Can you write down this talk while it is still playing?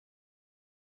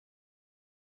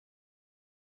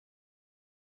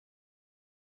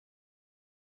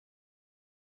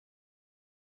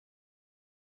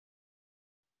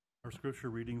Our scripture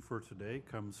reading for today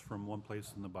comes from one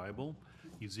place in the Bible,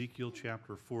 Ezekiel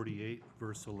chapter 48,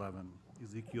 verse 11.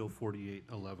 Ezekiel 48,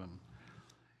 11.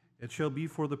 It shall be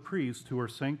for the priests who are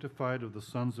sanctified of the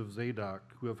sons of Zadok,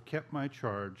 who have kept my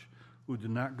charge, who did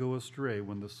not go astray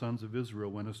when the sons of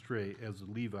Israel went astray, as the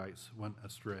Levites went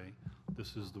astray.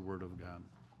 This is the word of God.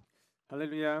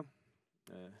 Hallelujah.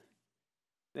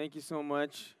 Thank you so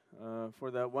much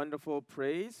for that wonderful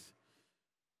praise.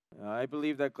 I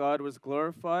believe that God was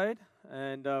glorified,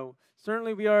 and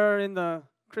certainly we are in the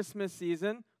Christmas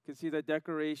season. You can see the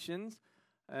decorations,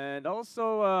 and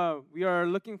also we are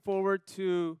looking forward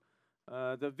to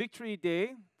the Victory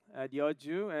Day at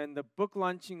Yeoju and the book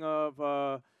launching of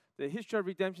the History of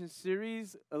Redemption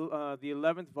series, the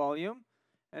 11th volume.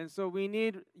 And so we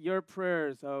need your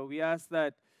prayers. We ask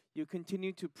that you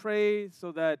continue to pray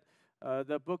so that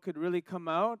the book could really come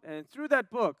out, and through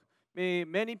that book, may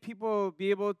many people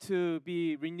be able to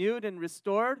be renewed and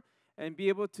restored and be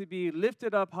able to be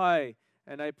lifted up high.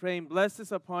 And I pray and bless this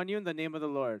upon you in the name of the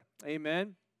Lord.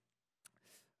 Amen.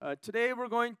 Today we're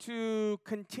going to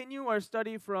continue our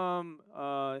study from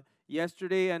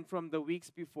yesterday and from the weeks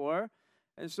before.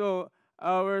 And so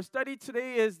our study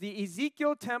today is the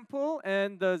Ezekiel temple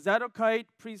and the Zadokite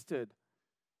priesthood.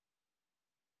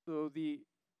 So the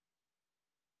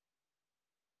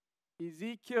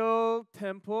Ezekiel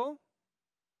temple.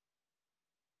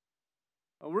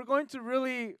 We're going to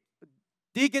really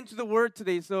dig into the word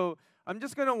today. So I'm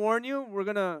just going to warn you, we're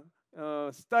going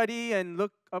to study and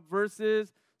look up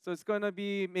verses. So it's going to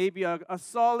be maybe a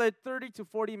solid 30 to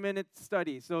 40 minute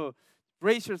study. So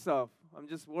brace yourself. I'm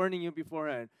just warning you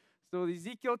beforehand. So the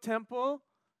Ezekiel temple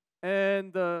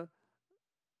and the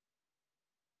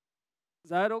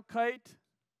Zadokite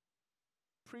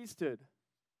priesthood.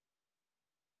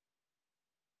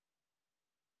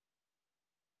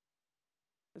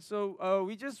 So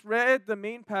we just read the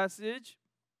main passage,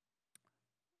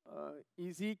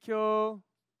 Ezekiel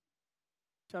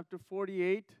chapter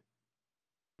 48,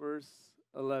 verse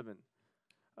 11.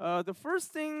 The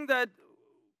first thing that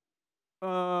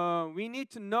we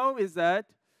need to know is that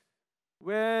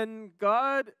when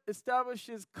God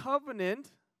establishes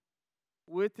covenant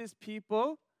with his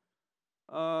people,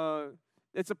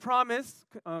 it's a promise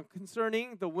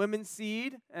concerning the women's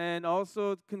seed and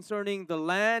also concerning the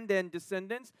land and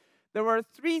descendants. There are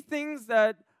three things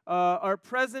that are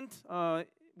present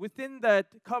within that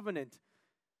covenant.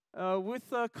 With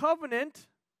the covenant,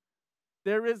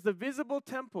 there is the visible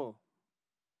temple.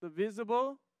 The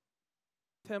visible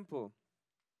temple.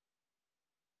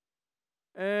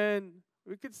 And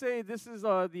we could say this is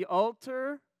the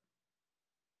altar,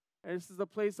 and this is the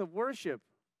place of worship.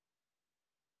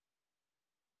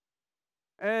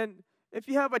 And if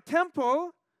you have a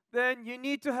temple, then you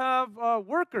need to have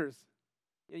workers.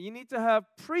 You need to have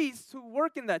priests who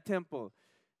work in that temple.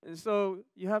 And so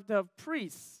you have to have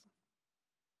priests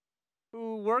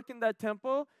who work in that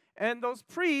temple. And those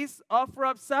priests offer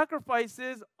up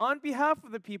sacrifices on behalf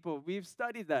of the people. We've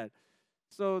studied that.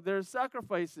 So there's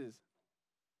sacrifices.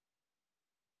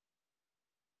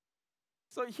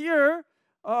 So here,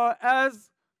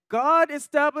 as God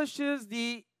establishes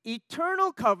the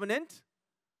eternal covenant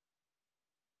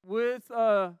with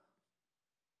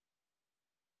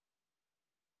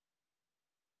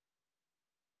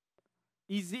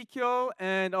Ezekiel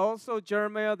and also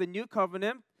Jeremiah, the new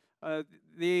covenant,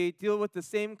 they deal with the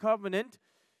same covenant.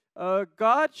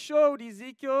 God showed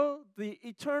Ezekiel the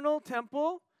eternal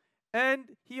temple, and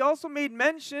he also made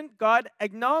mention, God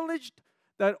acknowledged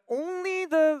that only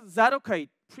the Zadokite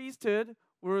priesthood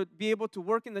would be able to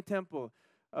work in the temple.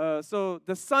 So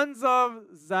the sons of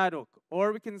Zadok,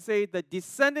 or we can say the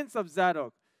descendants of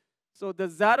Zadok. So the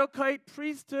Zadokite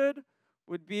priesthood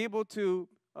would be able to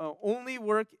only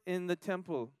work in the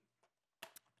temple.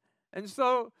 And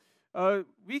so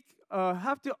we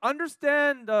have to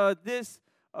understand this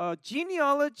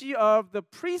genealogy of the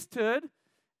priesthood,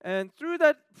 and through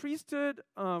that priesthood,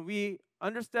 we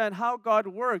understand how God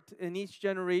worked in each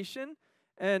generation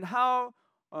and how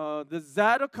the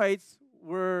Zadokites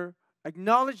were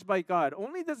acknowledged by God.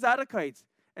 Only the Zadokites.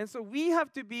 And so we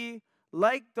have to be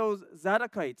like those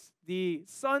Zadokites, the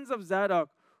sons of Zadok,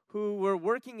 who were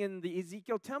working in the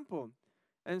Ezekiel temple.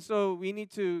 And so we need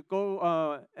to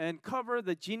go and cover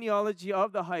the genealogy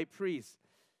of the high priest.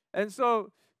 And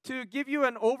so to give you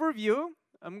an overview,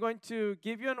 I'm going to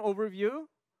give you an overview.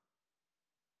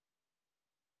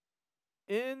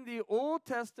 In the Old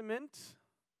Testament,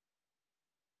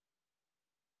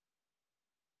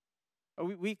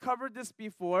 we covered this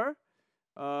before.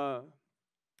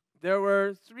 There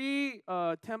were three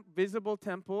visible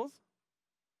temples.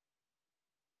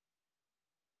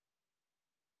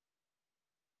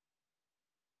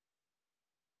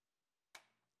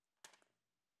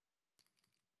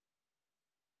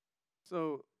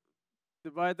 So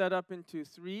divide that up into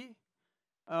 3.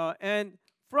 And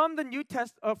from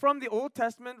the Old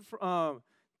Testament,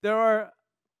 there are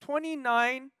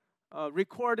 29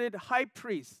 recorded high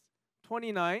priests.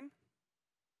 29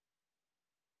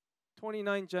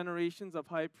 generations of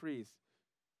high priests.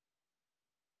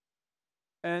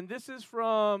 And this is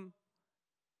from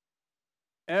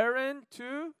Aaron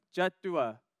to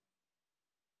Jaddua.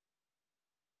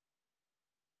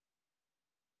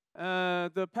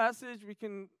 The passage we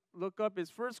can look up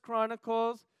is 1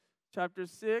 Chronicles chapter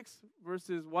 6,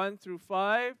 verses 1 through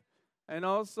 5, and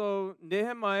also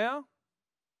Nehemiah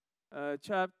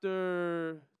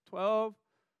chapter 12,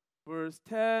 verse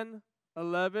 10,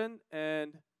 11,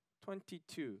 and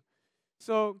 22.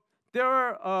 So there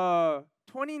are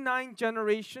 29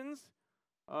 generations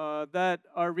that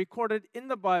are recorded in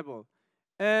the Bible.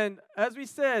 And as we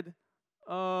said,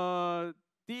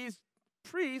 these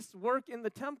priests work in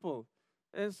the temple.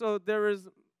 And so there is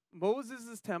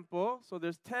Moses' temple. So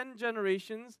there's 10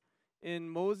 generations in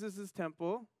Moses'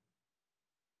 temple,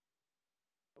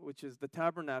 which is the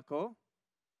tabernacle.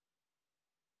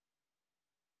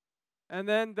 And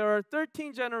then there are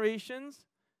 13 generations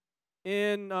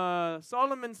in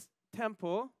Solomon's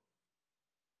temple.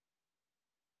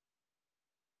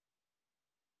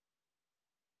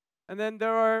 And then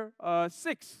there are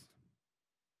 6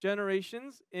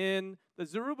 generations in the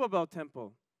Zerubbabel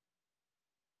temple.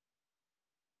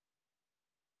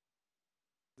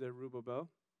 Zerubbabel.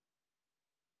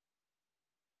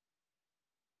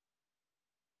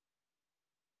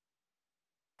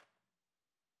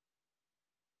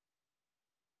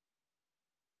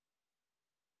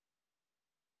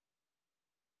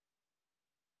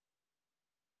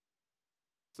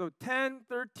 So 10,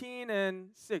 13, and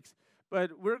 6.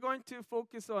 But we're going to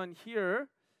focus on here.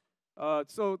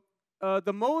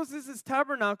 The Moses'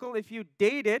 tabernacle, if you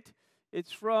date it,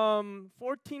 it's from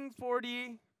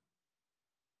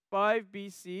 1445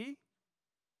 BC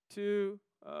to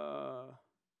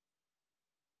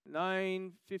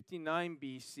 959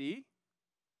 BC.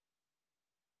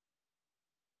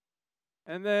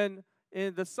 And then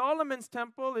in the Solomon's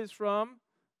temple is from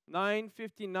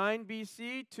 959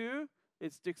 BC to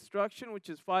its destruction, which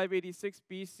is 586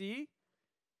 BC.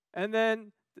 And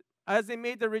then as they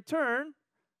made the return,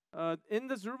 in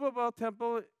the Zerubbabel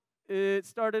temple, it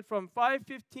started from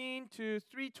 515 to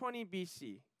 320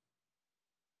 BC.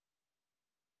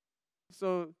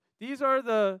 So these are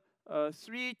the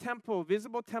 3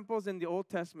 visible temples in the Old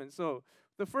Testament. So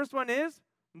the first one is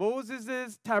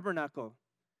Moses' tabernacle.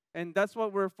 And that's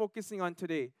what we're focusing on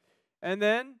today. And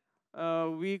then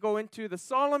we go into the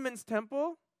Solomon's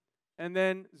temple and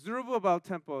then Zerubbabel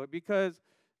temple, because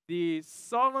the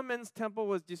Solomon's temple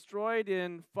was destroyed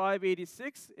in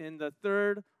 586 in the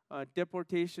 3rd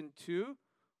deportation to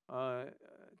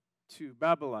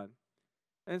Babylon.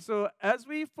 And so as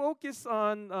we focus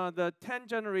on the 10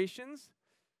 generations,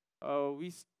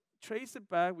 we trace it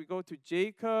back. We go to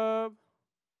Jacob,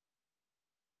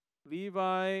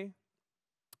 Levi,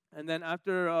 and then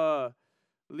after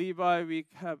Levi, we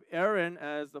have Aaron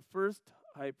as the first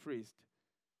high priest.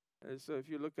 And so if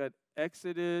you look at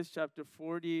Exodus chapter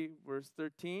 40, verse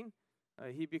 13,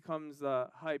 he becomes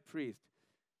the high priest.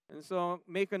 And so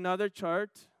make another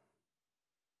chart.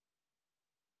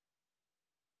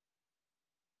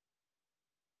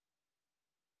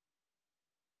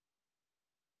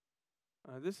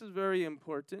 This is very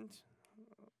important.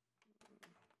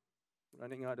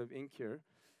 Running out of ink here.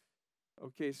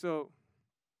 Okay, so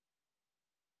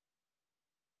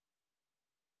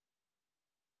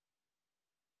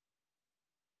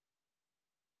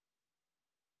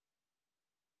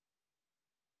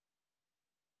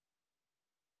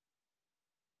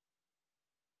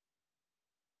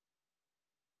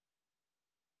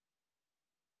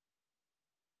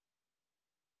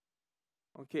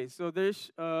there's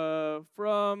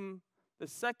from the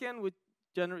second, with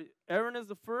Aaron is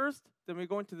the first, then we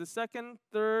go into the second,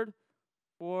 third,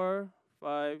 4,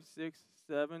 5, 6,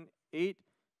 7, 8,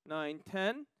 9,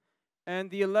 10. And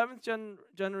the 11th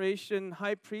generation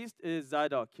high priest is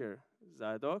Zadok here.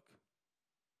 Zadok.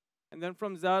 And then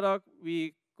from Zadok,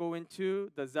 we go into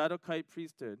the Zadokite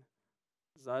priesthood.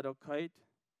 Zadokite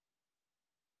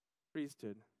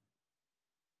priesthood.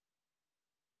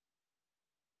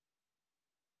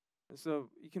 And so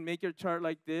you can make your chart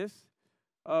like this.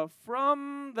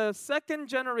 From the 2nd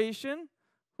generation,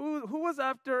 who was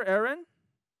after Aaron?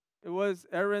 It was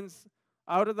Aaron's,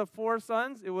 out of the 4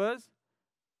 sons, it was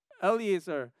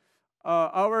Eleazar.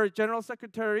 Our general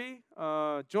secretary,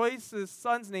 Joyce's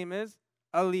son's name is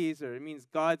Eleazar. It means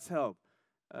God's help.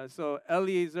 So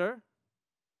Eleazar.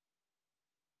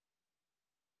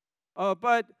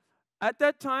 But at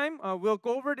that time, we'll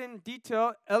go over it in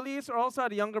detail. Eleazar also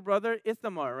had a younger brother,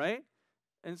 Ithamar, right?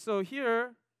 And so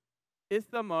here,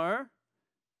 Ithamar,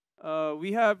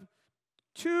 we have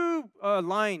two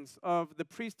lines of the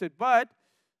priesthood, but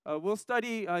we'll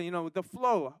study, the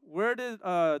flow. Where did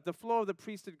the flow of the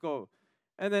priesthood go?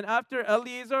 And then after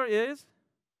Eleazar is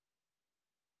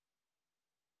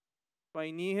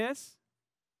Phinehas.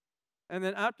 And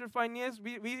then after Phinehas,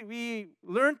 we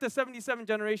learned the 77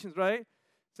 generations, right?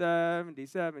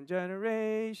 77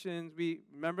 generations. We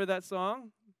remember that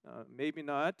song? Maybe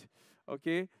not.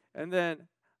 Okay. And then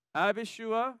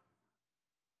Abishua,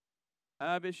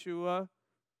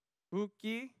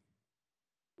 Buki,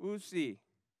 Uzi.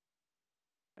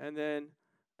 And then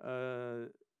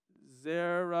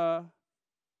Zerahiah,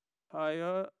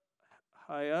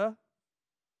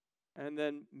 and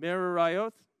then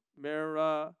Merariot,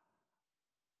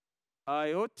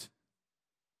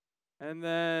 and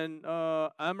then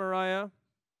Amariah,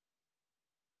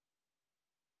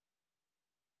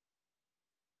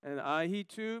 and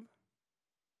Ahitub,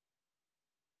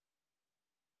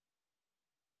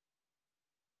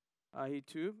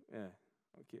 yeah,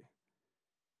 okay.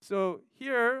 So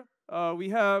here we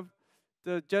have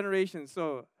the generations.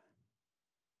 So,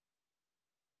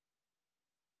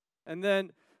 and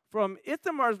then from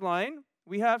Ithamar's line,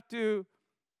 we have to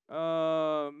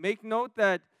make note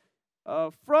that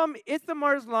from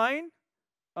Ithamar's line,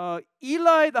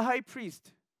 Eli the high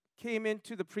priest came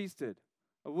into the priesthood.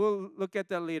 We'll look at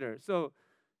that later. So,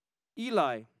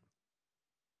 Eli.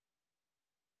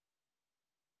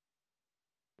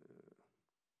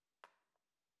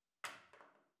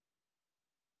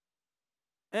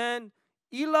 And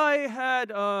Eli had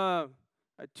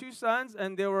two sons,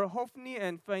 and they were Hophni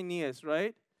and Phinehas,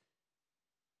 right?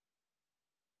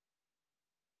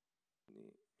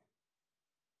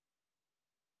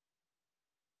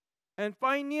 And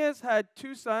Phinehas had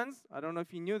two sons. I don't know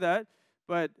if you knew that,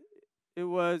 but it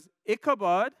was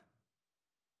Ichabod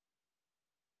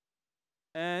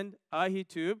and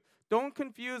Ahitub. Don't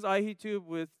confuse Ahitub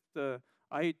with the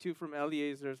Ahitub from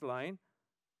Eleazar's line.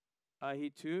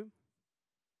 Ahitub.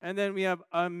 And then we have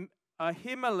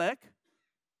Ahimelech.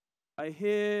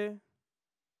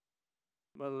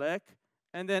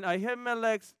 And then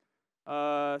Ahimelech's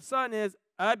son is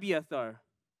Abiathar.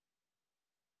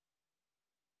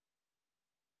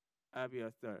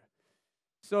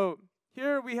 So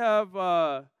here we have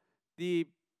the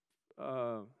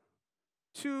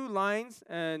two lines,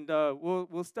 and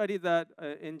we'll study that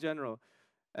in general.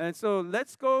 And so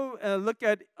let's go and look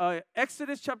at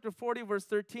Exodus chapter 40, verse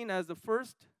 13 as the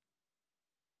first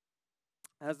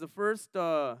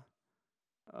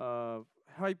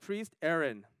high priest,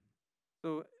 Aaron.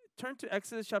 So turn to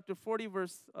Exodus chapter 40,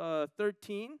 verse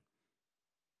 13.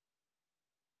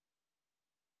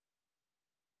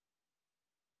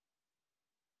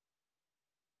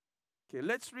 Okay,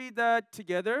 let's read that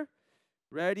together.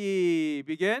 Ready,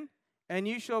 begin. And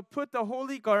you shall put the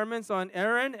holy garments on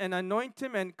Aaron and anoint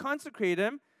him and consecrate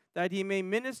him, that he may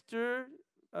minister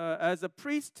as a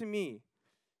priest to me.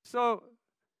 So,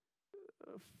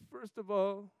 first of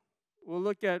all, we'll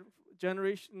look at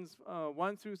generations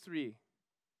 1 through 3.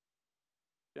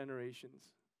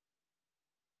 Generations.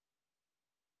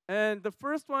 And the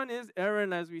first one is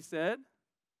Aaron, as we said.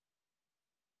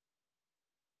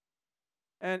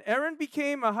 And Aaron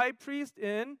became a high priest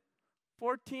in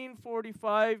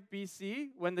 1445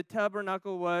 BC when the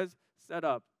tabernacle was set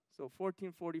up. So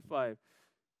 1445.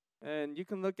 And you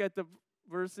can look at the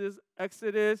verses,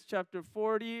 Exodus chapter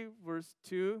 40, verse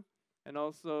 2, and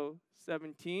also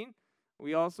 17.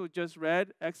 We also just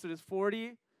read Exodus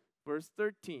 40, verse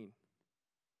 13.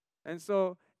 And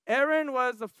so Aaron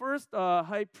was the first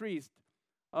high priest.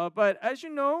 But as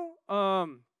you know,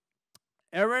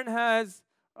 Aaron has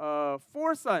 4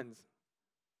 sons.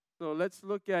 So let's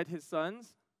look at his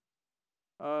sons.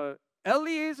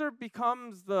 Eleazar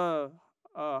becomes the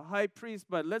high priest,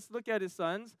 but let's look at his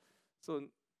sons. So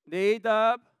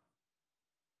Nadab,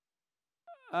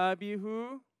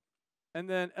 Abihu, and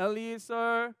then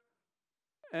Eleazar,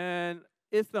 and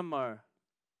Ithamar.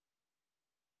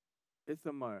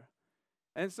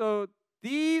 And so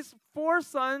these 4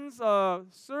 sons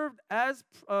served as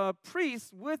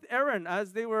priests with Aaron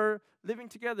as they were living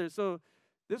together. So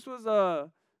this was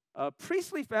a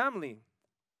priestly family.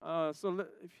 So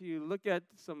if you look at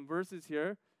some verses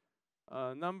here,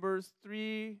 Numbers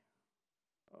 3,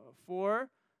 4,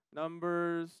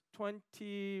 Numbers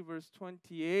 20, verse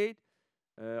 28.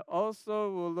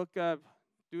 Also, we'll look at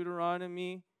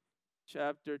Deuteronomy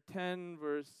chapter 10,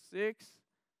 verse 6.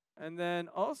 And then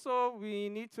also we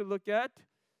need to look at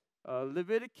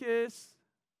Leviticus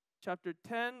chapter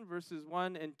 10, verses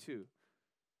 1 and 2.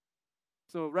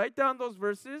 So write down those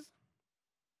verses.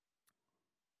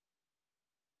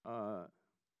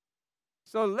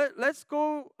 So let's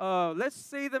go, let's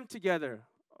say them together.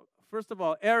 First of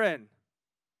all, Aaron,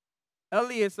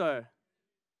 Eleazar,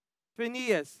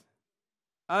 Phinehas,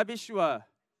 Abishua,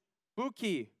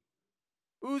 Buki,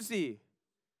 Uzi,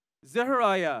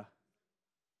 Zechariah,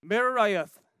 Merariah,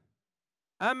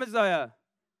 Amaziah,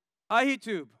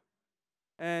 Ahitub,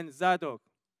 and Zadok.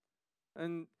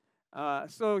 And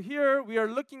so here we are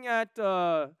looking at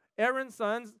Aaron's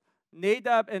sons,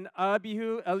 Nadab and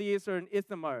Abihu, Eleazar and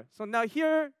Ithamar. So now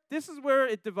here, this is where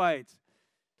it divides.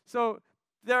 So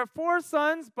there are 4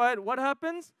 sons, but what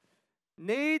happens?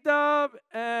 Nadab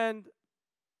and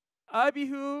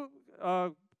Abihu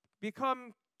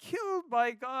become killed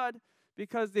by God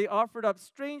because they offered up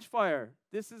strange fire.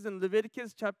 This is in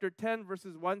Leviticus chapter 10,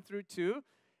 verses 1 through 2.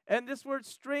 And this word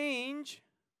strange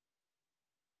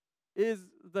is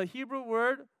the Hebrew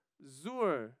word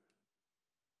zur.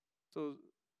 So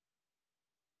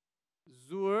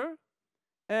zur.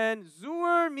 And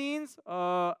zur means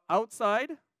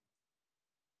outside.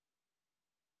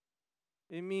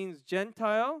 It means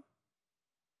Gentile.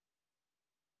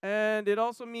 And it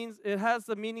also means, it has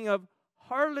the meaning of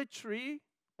harlotry,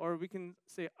 or we can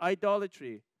say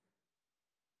idolatry.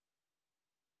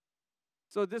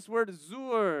 So this word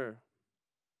zur,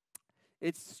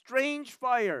 it's strange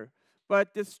fire.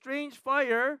 But this strange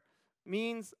fire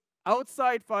means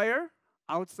outside fire,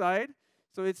 outside.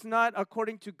 So it's not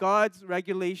according to God's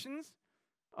regulations.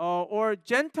 Or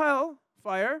Gentile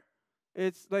fire,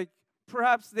 it's like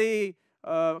perhaps they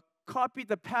copied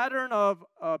the pattern of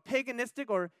paganistic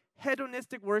or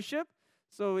hedonistic worship.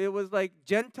 So it was like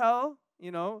Gentile,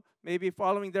 maybe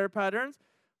following their patterns.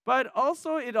 But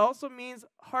also, it also means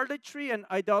harlotry and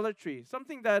idolatry,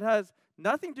 something that has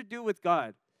nothing to do with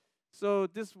God. So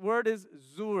this word is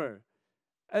zur.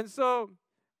 And so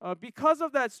because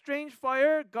of that strange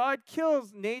fire, God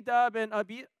kills Nadab and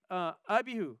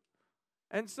Abihu.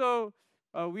 And so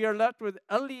we are left with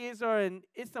Eleazar and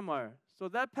Ithamar. So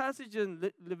that passage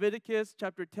in Leviticus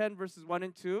chapter 10, verses 1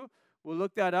 and 2, we'll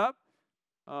look that up.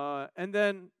 And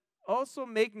then also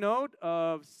make note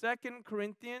of 2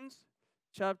 Corinthians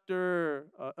chapter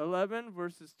 11,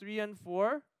 verses 3 and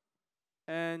 4,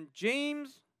 and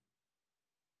James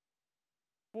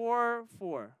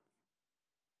 4:4.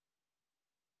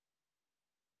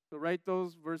 So write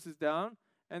those verses down,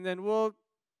 and then we'll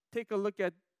take a look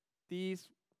at these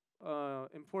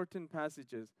important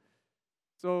passages.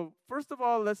 So first of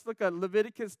all, let's look at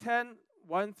Leviticus 10,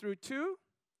 1 through 2,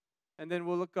 and then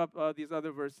we'll look up these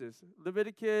other verses.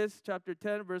 Leviticus chapter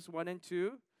 10, verse 1 and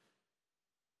 2.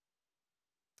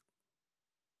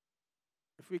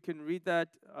 If we can read that.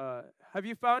 Have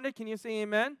you found it? Can you say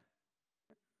amen?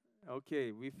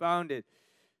 Okay, we found it.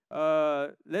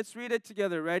 Let's read it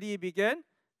together. Ready? Begin.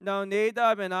 Now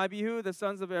Nadab and Abihu, the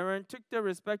sons of Aaron, took their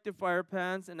respective fire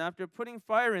pans, and after putting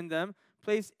fire in them,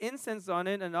 placed incense on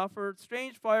it, and offered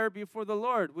strange fire before the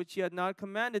Lord, which he had not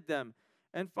commanded them.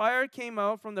 And fire came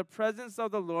out from the presence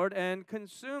of the Lord and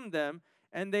consumed them,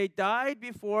 and they died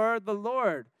before the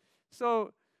Lord.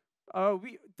 So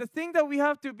the thing that we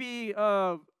have to be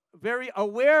very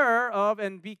aware of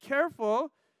and be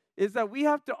careful is that we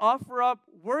have to offer up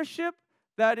worship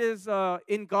that is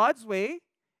in God's way,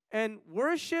 and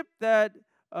worship that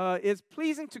is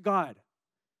pleasing to God.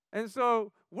 And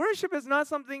so worship is not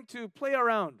something to play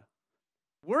around.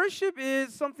 Worship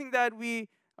is something that we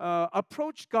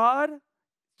approach God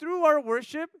through our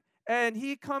worship, and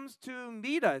he comes to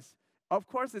meet us. Of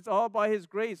course, it's all by his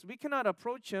grace. We cannot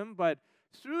approach him, but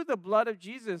through the blood of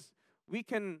Jesus, we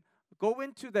can go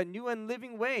into the new and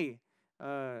living way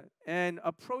and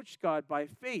approach God by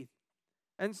faith.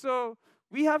 And so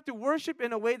we have to worship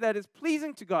in a way that is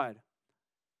pleasing to God.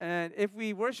 And if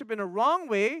we worship in a wrong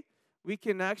way, we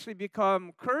can actually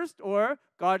become cursed, or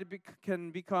God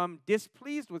can become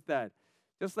displeased with that,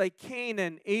 just like Cain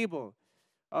and Abel.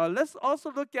 Let's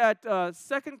also look at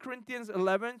 2 Corinthians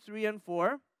 11, 3 and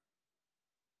 4.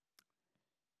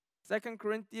 2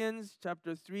 Corinthians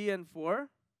chapter 3 and 4.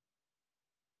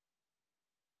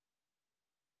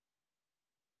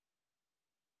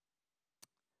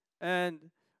 And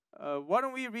why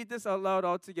don't we read this out loud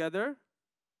all together?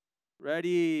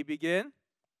 Ready, begin.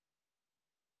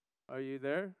 Are you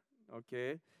there?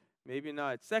 Okay, maybe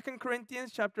not. 2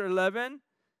 Corinthians chapter 11,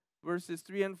 verses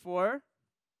 3 and 4.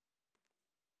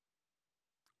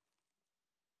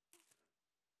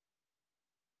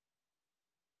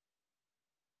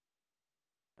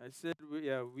 I said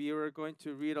we were going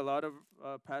to read a lot of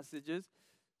passages.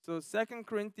 So 2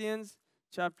 Corinthians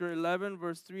chapter 11,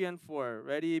 verse 3 and 4.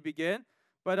 Ready, begin.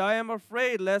 But I am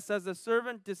afraid lest as the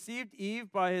serpent deceived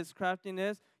Eve by his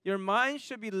craftiness, your minds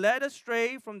should be led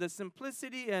astray from the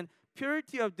simplicity and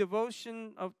purity of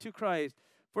devotion to Christ.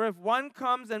 For if one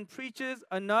comes and preaches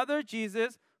another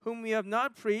Jesus whom we have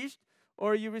not preached,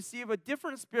 or you receive a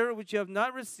different spirit which you have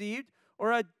not received,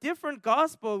 or a different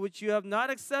gospel which you have not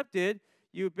accepted,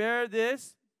 you bear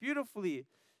this beautifully.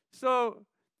 So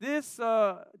this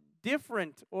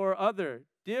different or other,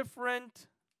 different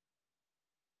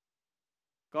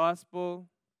gospel,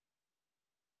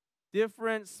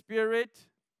 different spirit,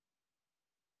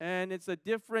 and it's a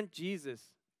different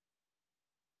Jesus.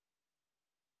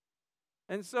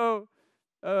 And so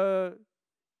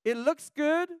it looks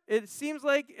good. It seems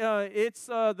like it's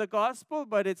the gospel,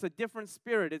 but it's a different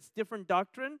spirit. It's different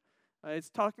doctrine.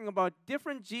 It's talking about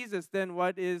different Jesus than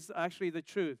what is actually the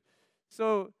truth.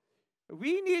 So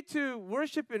we need to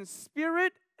worship in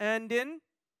spirit and in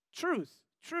truth.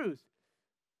 Truth.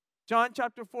 John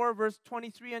chapter 4, verse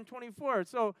 23 and 24.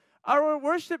 So our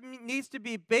worship needs to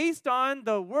be based on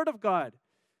the Word of God.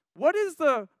 What is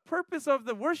the purpose of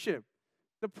the worship?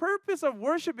 The purpose of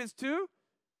worship is to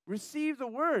receive the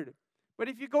Word. But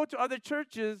if you go to other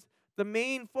churches, the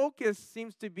main focus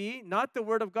seems to be not the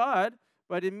Word of God,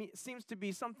 but it seems to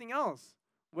be something else,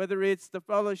 whether it's the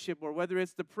fellowship or whether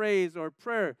it's the praise or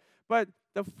prayer. But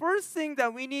the first thing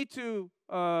that we need to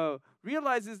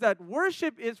realize is that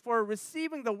worship is for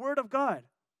receiving the Word of God,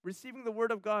 receiving the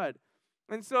Word of God.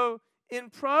 And so in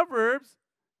Proverbs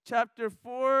chapter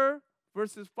 4,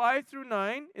 verses 5 through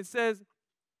 9, it says,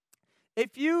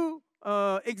 if you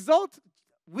exalt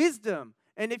wisdom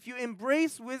and if you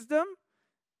embrace wisdom,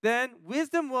 then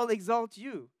wisdom will exalt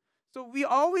you. So we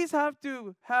always have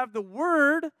to have the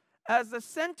Word as the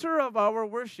center of our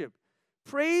worship.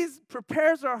 Praise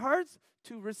prepares our hearts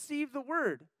to receive the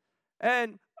Word.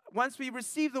 And once we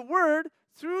receive the Word,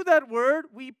 through that Word,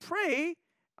 we pray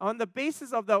on the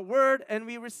basis of that Word and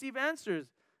we receive answers.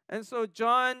 And so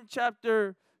John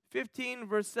chapter 15,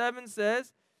 verse 7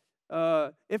 says,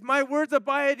 if my words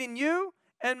abide in you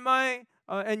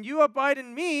and you abide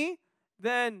in me,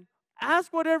 then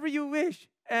ask whatever you wish.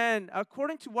 And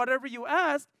according to whatever you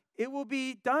ask, it will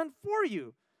be done for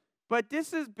you. But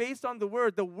this is based on the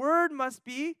Word. The Word must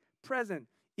be present.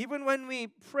 Even when we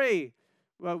pray,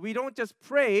 well, we don't just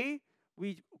pray.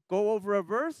 We go over a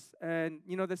verse, and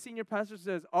the senior pastor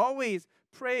says, always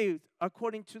pray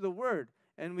according to the Word.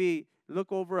 And we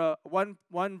look over one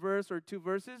verse or two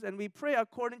verses, and we pray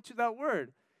according to that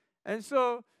Word. And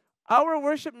so our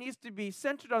worship needs to be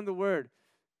centered on the Word.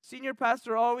 Senior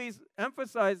pastor always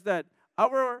emphasized that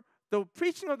the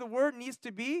preaching of the Word needs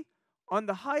to be on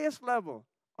the highest level.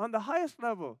 On the highest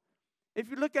level. If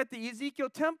you look at the Ezekiel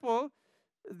temple,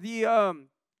 the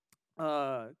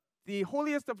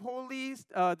holiest of holies,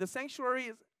 the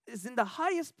sanctuary is in the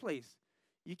highest place.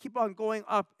 You keep on going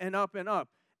up and up and up.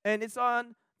 And it's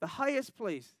on the highest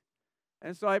place.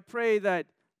 And so I pray that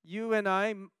you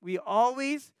and we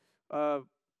always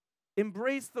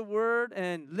embrace the Word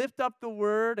and lift up the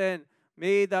Word, and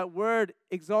may that Word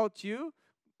exalt you.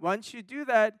 Once you do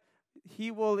that,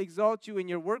 He will exalt you in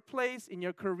your workplace, in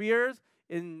your careers,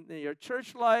 in your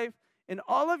church life, in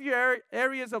all of your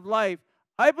areas of life.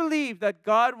 I believe that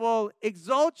God will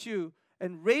exalt you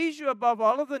and raise you above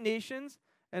all of the nations,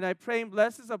 and I pray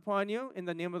blessings upon you in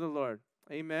the name of the Lord.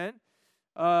 Amen.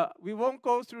 We won't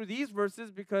go through these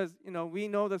verses because, we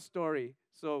know the story.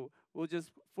 So we'll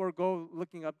just forego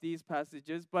looking up these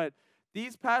passages. But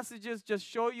these passages just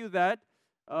show you that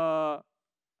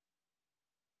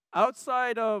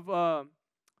outside of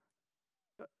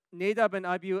Nadab and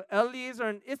Abihu, Eleazar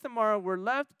and Ithamar were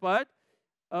left, but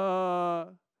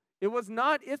it was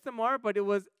not Ithamar, but it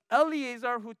was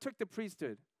Eleazar who took the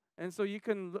priesthood. And so you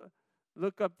can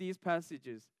look up these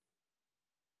passages.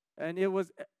 And it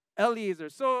was Eleazar.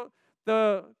 So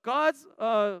the God's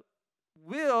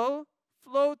will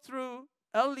flowed through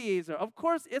Eleazar. Of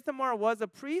course, Ithamar was a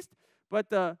priest, but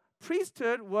the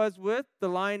priesthood was with the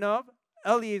line of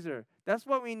Eleazar. That's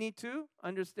what we need to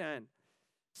understand.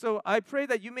 So I pray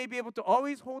that you may be able to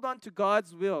always hold on to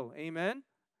God's will. Amen.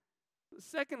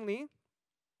 Secondly,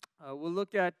 we'll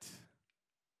look at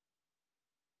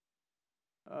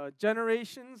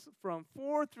generations from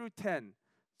 4 through 10.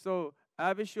 So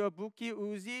Abishua, Buki,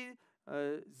 Uzi,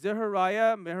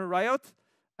 Zechariah, Merariot,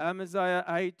 Amaziah,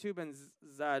 Ahitub, and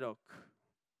Zadok.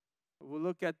 We'll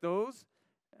look at those,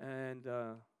 and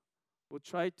we'll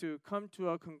try to come to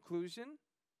a conclusion.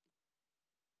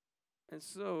 And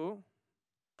so,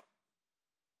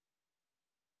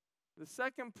 the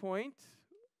second point,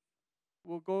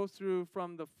 we'll go through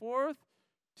from the 4th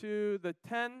to the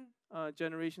 10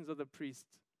 generations of the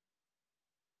priests.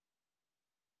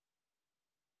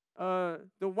 The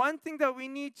one thing that we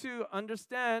need to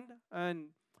understand, and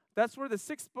that's where the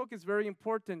sixth book is very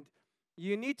important.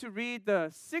 You need to read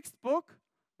the sixth book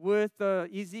with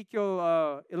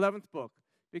Ezekiel 11th book,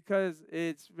 because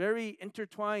it's very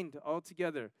intertwined all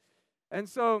together. And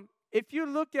so if you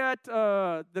look at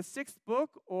the sixth book,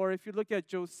 or if you look at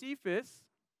Josephus,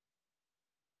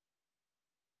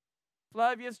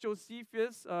 Flavius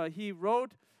Josephus, he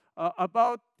wrote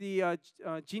about the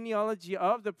genealogy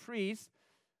of the priests,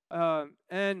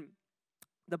 and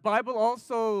the Bible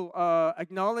also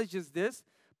acknowledges this,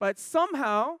 but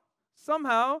somehow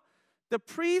the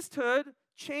priesthood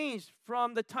changed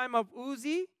from the time of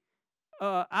Uzi,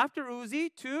 after Uzi,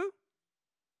 to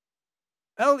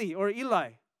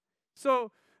Eli.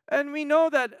 So, and we know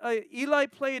that Eli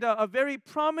played a very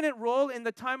prominent role in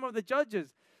the time of the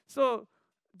judges. So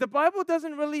the Bible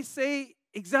doesn't really say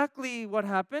exactly what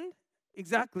happened,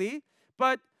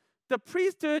 but the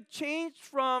priesthood changed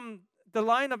from the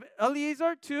line of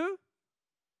Eleazar to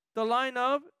the line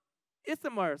of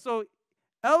Ithamar. So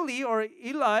Eli, or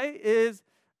Eli, is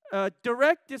a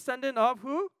direct descendant of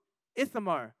who?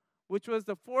 Ithamar, which was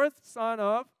the fourth son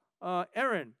of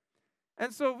Aaron.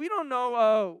 And so we don't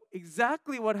know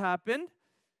exactly what happened,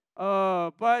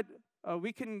 but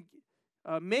we can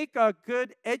make a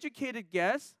good educated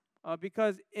guess,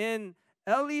 because in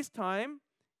Eli's time,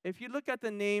 if you look at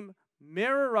the name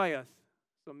Merariah,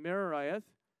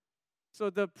 so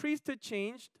the priesthood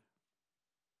changed.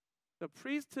 The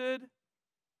priesthood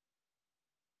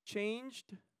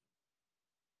changed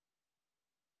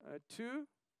to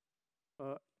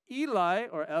Eli,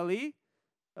 or Eli,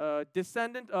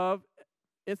 descendant of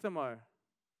Ithamar.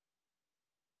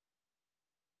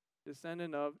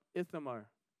 Descendant of Ithamar.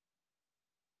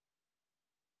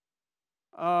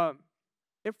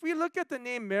 If we look at the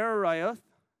name Merariah,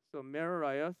 so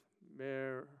Merariah,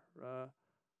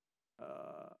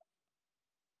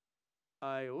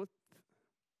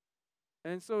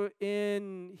 and so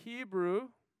in Hebrew,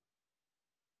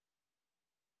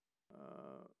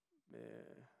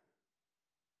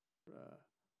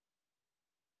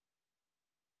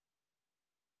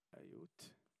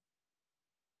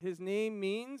 his name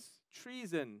means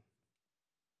treason,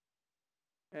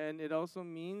 and it also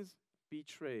means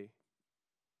betray.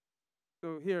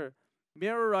 So here,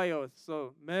 Merariah,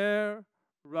 so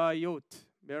Merayot,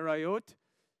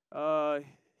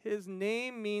 his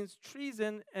name means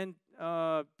treason and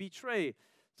betray.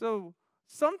 So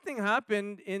something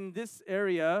happened in this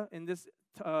area, in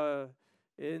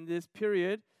this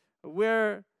period,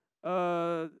 where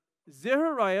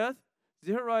Zechariah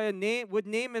would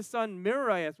name his son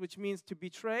Merariah, which means to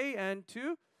betray, and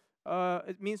to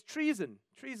it means treason.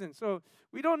 So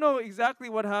we don't know exactly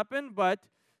what happened, but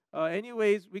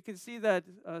anyways, we can see that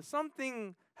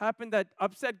something happened that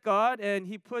upset God, and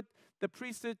he put the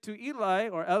priesthood to Eli,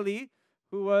 or Eli,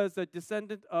 who was a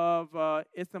descendant of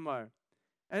Ithamar.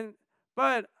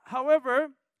 But however,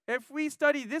 if we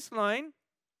study this line,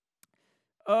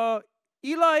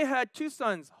 Eli had two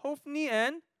sons, Hophni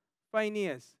and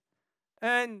Phinehas,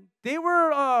 and they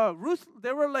were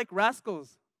like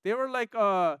rascals. They were like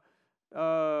kind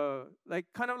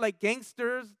of like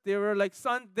gangsters. They were like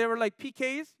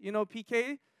PKs,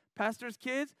 PK, pastors'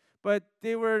 kids, but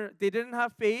they didn't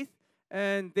have faith,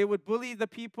 and they would bully the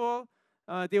people.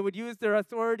 They would use their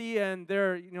authority and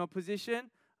their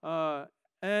position,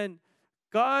 and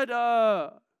God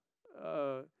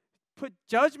put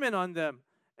judgment on them.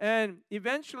 And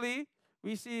eventually,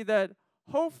 we see that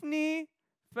Hophni,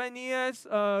 Phinehas,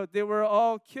 they were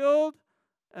all killed,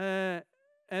 and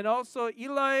also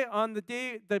Eli on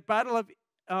the battle of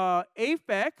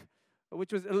Aphek,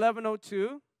 which was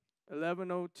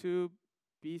 1102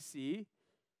 BC.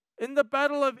 In the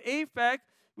battle of Aphek,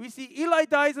 we see Eli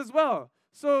dies as well.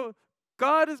 So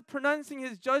God is pronouncing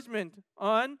his judgment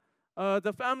on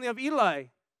the family of Eli.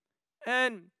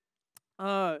 And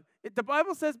the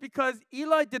Bible says because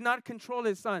Eli did not control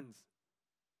his sons,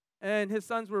 and his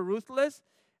sons were ruthless.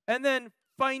 And then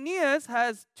Phinehas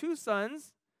has two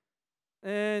sons,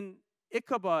 and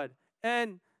Ichabod.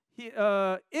 And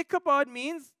Ichabod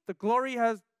means the glory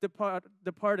has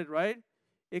departed, right?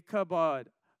 Ichabod.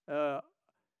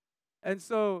 And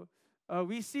so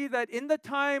we see that in the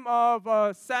time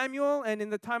of Samuel and in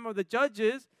the time of the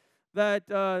judges, that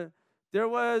there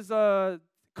was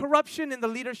corruption in the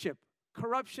leadership.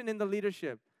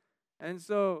 And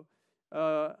so,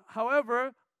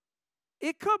 however,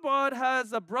 Ichabod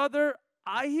has a brother,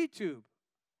 Ahitub.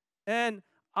 And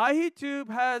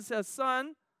Ahitub has a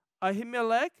son,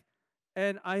 Ahimelech.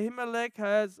 And Ahimelech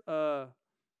has a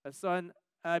son,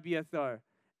 Abiathar.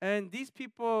 And these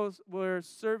people were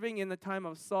serving in the time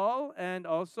of Saul and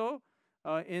also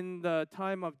in the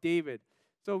time of David.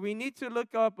 So we need to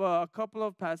look up a couple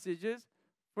of passages.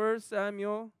 1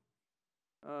 Samuel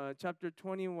chapter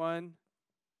 21,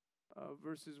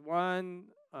 verses 1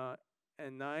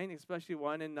 and 9, especially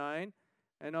 1 and 9,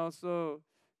 and also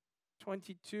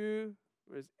 22,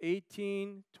 verse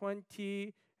 18,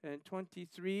 20, and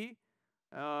 23.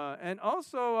 And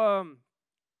also,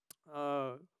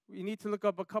 we need to look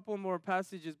up a couple more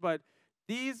passages, but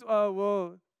these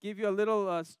will give you a little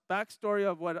backstory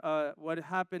of what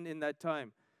happened in that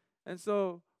time. And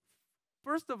so,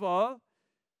 first of all,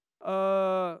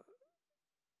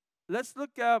 let's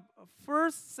look at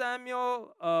 1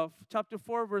 Samuel chapter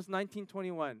 4, verse 19,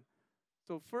 21.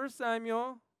 So 1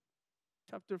 Samuel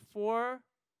chapter 4,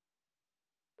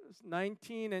 verse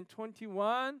 19 and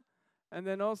 21, and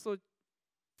then also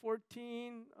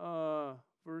 14,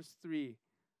 verse 3.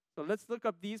 So let's look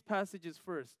up these passages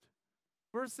first.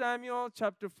 1 Samuel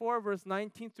chapter 4, verse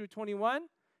 19 through 21,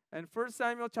 and 1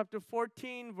 Samuel chapter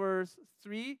 14, verse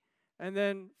 3, and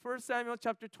then 1 Samuel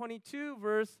chapter 22,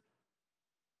 verse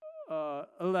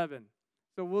 11.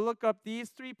 So we'll look up these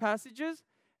three passages,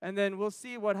 and then we'll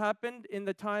see what happened in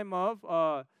the time of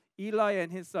Eli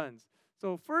and his sons.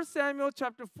 So 1 Samuel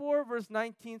chapter 4, verse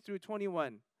 19 through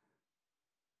 21.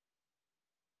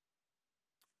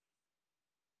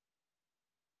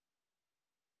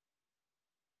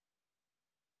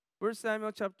 First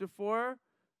Samuel chapter 4,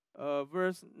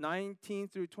 verse 19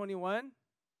 through 21.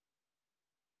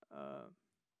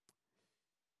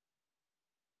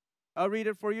 I'll read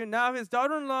it for you. Now his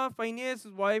daughter-in-law, Phinehas'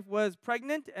 wife, was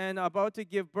pregnant and about to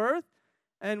give birth.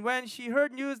 And when she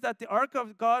heard news that the ark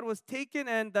of God was taken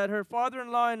and that her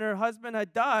father-in-law and her husband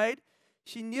had died,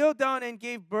 she kneeled down and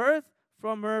gave birth.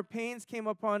 From her, pains came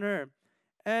upon her.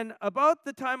 And about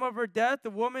the time of her death, the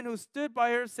woman who stood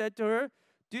by her said to her,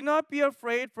 "Do not be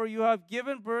afraid, for you have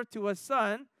given birth to a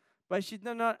son." But she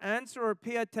did not answer or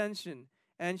pay attention.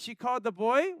 And she called the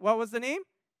boy, what was the name?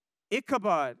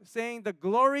 Ichabod, saying, "The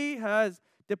glory has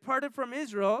departed from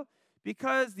Israel,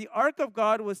 because the ark of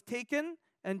God was taken,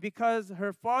 and because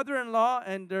her father-in-law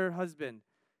and her husband."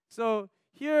 So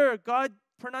here God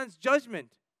pronounced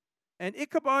judgment. And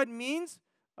Ichabod means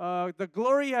the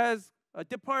glory has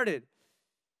departed.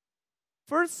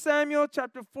 1 Samuel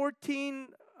chapter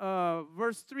 14,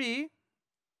 verse 3.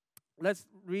 Let's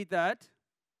read that.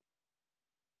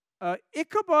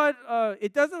 Ichabod,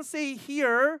 it doesn't say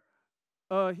here,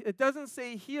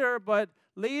 but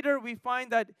later we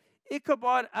find that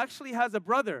Ichabod actually has a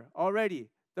brother already.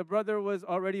 The brother was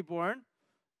already born,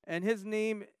 and his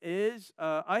name is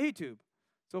Ahitub.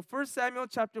 So 1 Samuel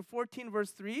chapter 14,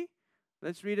 verse 3.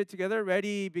 Let's read it together.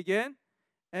 Ready, begin.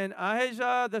 And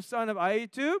Ahijah, the son of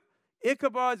Ahitub,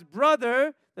 Ichabod's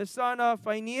brother, the son of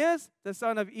Phinehas, the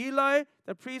son of Eli,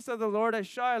 the priest of the Lord at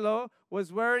Shiloh,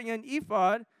 was wearing an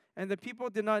ephod, and the people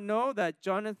did not know that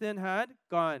Jonathan had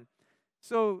gone.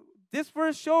 So this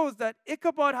verse shows that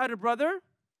Ichabod had a brother,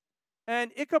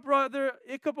 and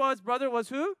Ichabod's brother was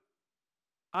who?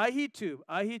 Ahitub.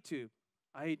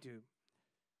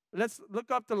 Let's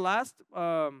look up the last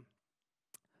 1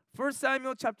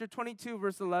 Samuel chapter 22,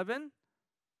 verse 11.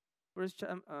 1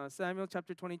 Samuel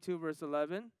chapter 22, verse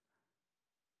 11.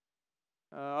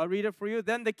 I'll read it for you.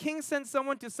 Then the king sent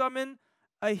someone to summon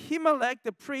Ahimelech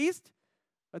the priest,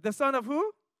 the son of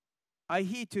who?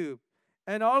 Ahitub.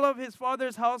 And all of his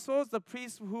father's households, the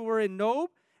priests who were in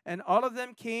Nob, and all of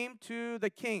them came to the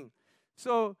king.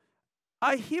 So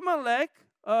Ahimelech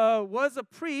was a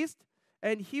priest,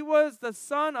 and he was the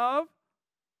son of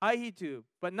Ahitub,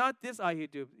 but not this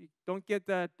Ahitub. Don't get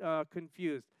that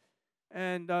confused.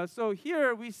 And so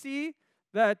here we see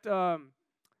that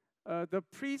the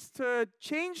priesthood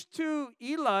changed to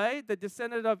Eli, the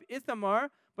descendant of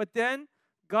Ithamar, but then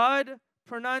God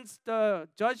pronounced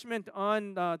judgment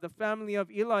on the family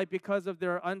of Eli because of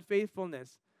their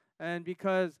unfaithfulness and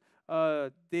because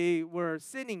they were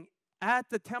sinning at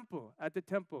the temple.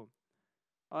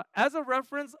 As a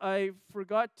reference, I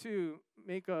forgot to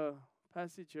make a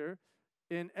passage here.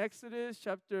 In Exodus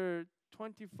chapter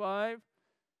 25,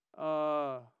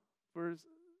 verse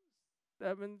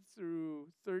 7 through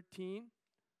 13,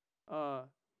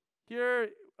 here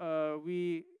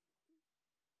we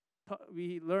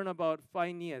learn about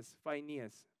Phinehas.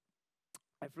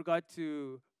 I forgot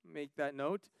to make that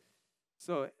note.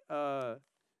 So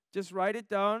just write it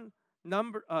down.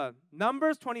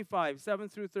 Numbers 25, 7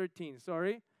 through 13.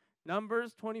 Sorry.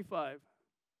 Numbers 25.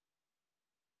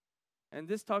 And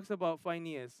this talks about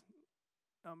Phinehas.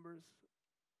 Numbers.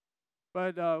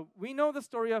 But we know the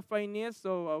story of Phinehas,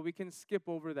 so we can skip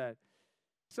over that.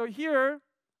 So here,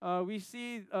 we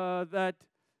see that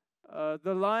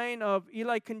the line of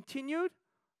Eli continued,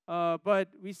 but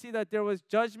we see that there was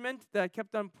judgment that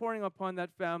kept on pouring upon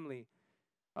that family.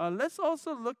 Let's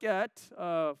also look at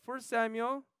 1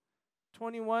 Samuel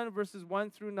 21, verses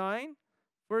 1 through 9.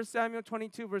 1 Samuel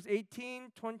 22, verse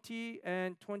 18, 20,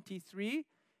 and 23.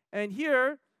 And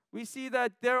here we see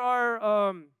that there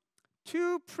are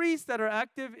two priests that are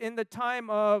active in the time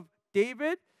of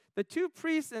David. The two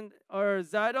priests are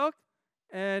Zadok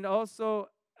and also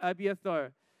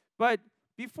Abiathar. But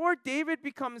before David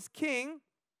becomes king,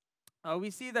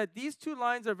 we see that these two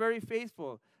lines are very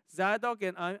faithful. Zadok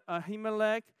and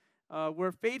Ahimelech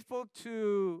were faithful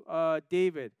to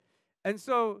David. And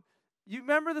so you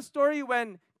remember the story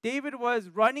when David was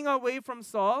running away from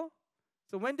Saul?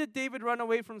 So when did David run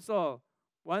away from Saul?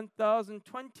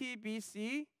 1020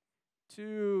 BC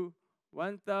to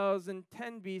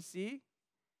 1010 BC.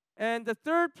 And the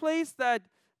third place that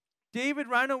David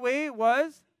ran away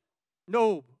was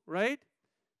Nob, right?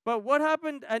 But what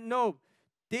happened at Nob?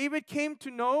 David came to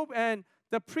Nob, and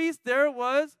the priest there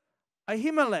was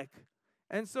Ahimelech.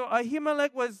 And so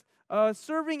Ahimelech was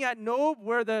serving at Nob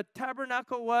where the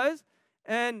tabernacle was,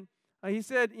 and he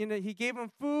said, he gave him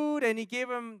food and he gave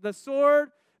him the sword,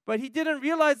 but he didn't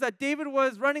realize that David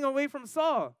was running away from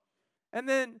Saul. And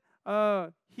then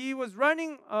he was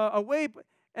running away,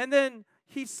 and then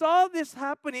he saw this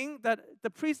happening, that the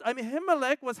priest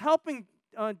Ahimelech was helping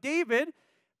David.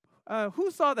 Who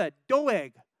saw that?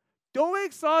 Doeg.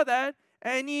 Doeg saw that,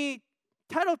 and he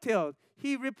tattletaled.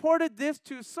 He reported this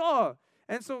to Saul.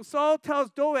 And so Saul tells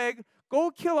Doeg,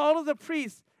 go kill all of the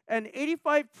priests. And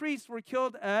 85 priests were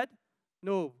killed at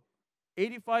Nob.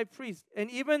 85 priests. And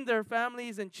even their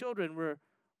families and children were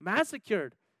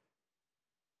massacred.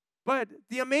 But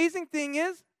the amazing thing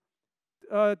is,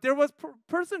 there was a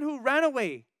person who ran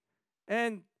away.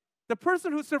 And the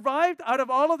person who survived out of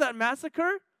all of that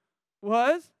massacre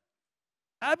was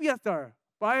Abiathar.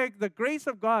 By the grace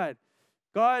of God,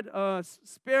 God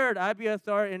spared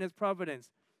Abiathar in his providence.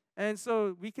 And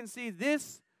so we can see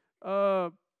this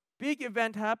big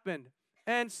event happened.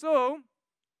 And so,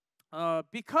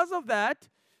 because of that,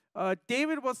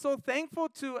 David was so thankful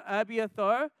to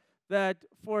Abiathar that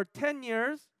for 10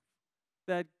 years,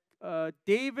 that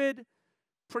David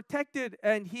protected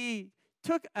and he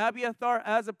took Abiathar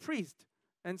as a priest.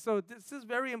 And so this is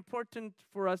very important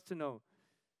for us to know.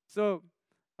 So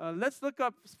let's look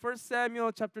up 1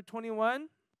 Samuel chapter 21.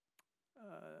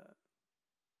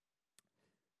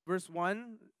 Verse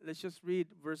 1, let's just read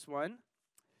verse 1.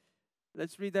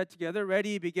 Let's read that together.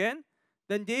 Ready, begin.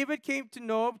 Then David came to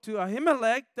Nob to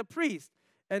Ahimelech the priest.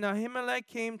 And Ahimelech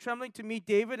came trembling to meet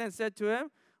David and said to him,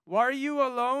 why are you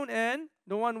alone and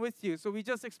no one with you? So we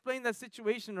just explained that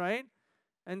situation, right?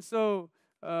 And so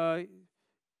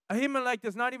Ahimelech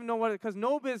does not even know what, because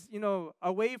Nob is,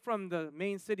 away from the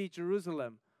main city,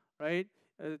 Jerusalem, right?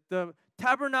 The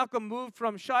tabernacle moved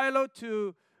from Shiloh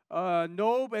to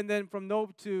Nob, and then from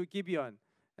Nob to Gibeon.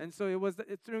 And so it was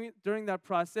during that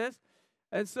process.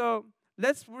 And so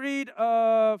let's read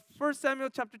 1 Samuel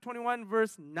chapter 21,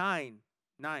 verse 9.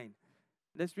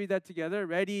 Let's read that together.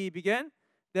 Ready, begin.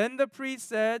 Then the priest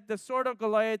said, the sword of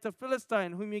Goliath the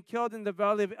Philistine, whom you killed in the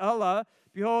valley of Elah,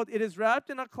 behold, it is wrapped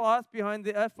in a cloth behind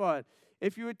the ephod.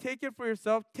 If you would take it for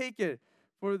yourself, take it.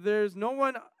 For there is no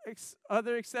one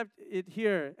other except it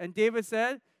here. And David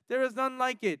said, there is none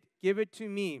like it. Give it to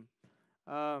me.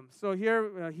 So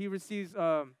here he receives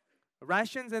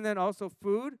rations and then also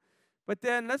food. But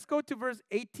then let's go to verse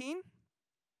 18.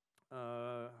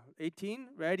 18,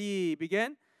 ready,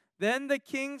 begin. Then the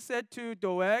king said to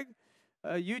Doeg,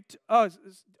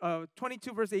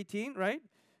 22 verse 18, right?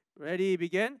 Ready,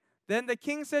 begin. Then the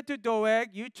king said to Doeg,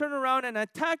 you turn around and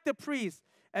attack the priest.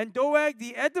 And Doeg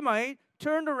the Edomite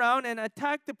turned around and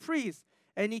attacked the priest.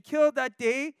 And he killed that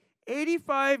day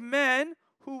 85 men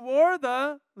who wore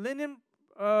the linen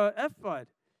ephod.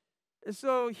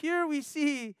 So here we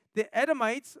see the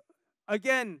Edomites,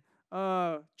 again,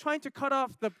 trying to cut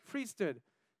off the priesthood.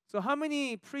 So how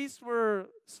many priests were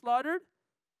slaughtered?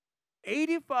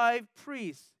 85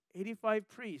 priests. 85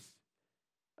 priests.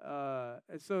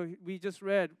 And so we just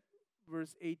read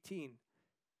verse 18.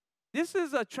 This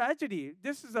is a tragedy.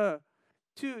 This is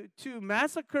to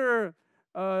massacre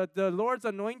the Lord's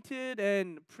anointed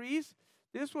and priests.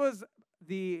 This was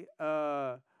the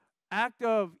act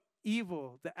of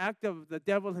evil, the act of the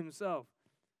devil himself.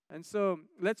 And so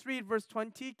let's read verse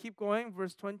 20. Keep going.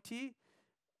 Verse 20.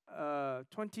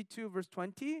 22, verse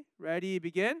 20. Ready,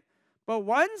 begin. But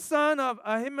one son of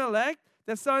Ahimelech,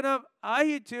 the son of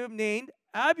Ahitub, named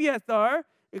Abiathar,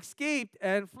 escaped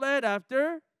and fled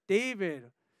after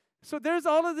David. So there's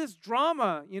all of this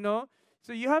drama,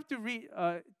 So you have to read,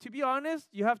 to be honest,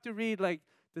 you have to read like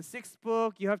the 6th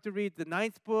book, you have to read the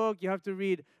 9th book, you have to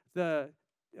read the,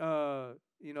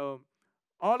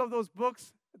 all of those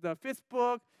books, the 5th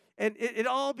book, and it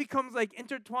all becomes like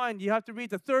intertwined. You have to read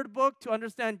the 3rd book to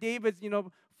understand David's,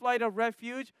 flight of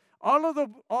refuge. All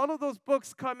of those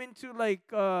books come into like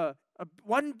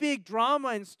one big drama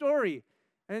and story.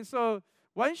 And so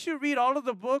once you read all of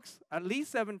the books at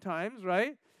least 7 times,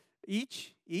 right,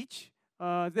 each,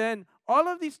 then all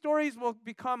of these stories will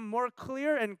become more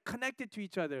clear and connected to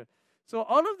each other. So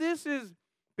all of this is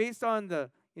based on the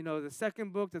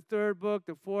 2nd book, the 3rd book,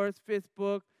 the 4th, 5th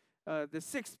book, the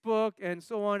 6th book, and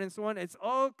so on and so on. It's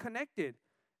all connected.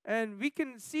 And we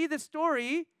can see the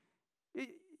story.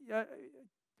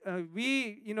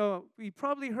 We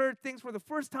probably heard things for the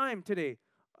first time today,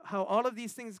 how all of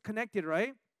these things connected,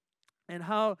 right? And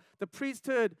how the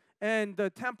priesthood and the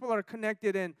temple are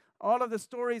connected, and all of the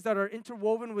stories that are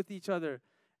interwoven with each other.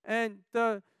 And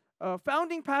the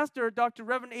founding pastor, Dr.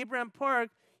 Reverend Abraham Park,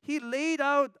 he laid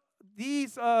out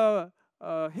these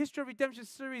History of Redemption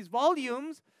series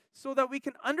volumes so that we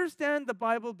can understand the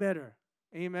Bible better.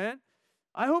 Amen.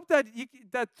 I hope that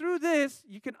that through this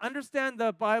you can understand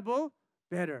the Bible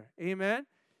better. Amen.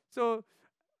 So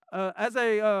as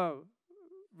I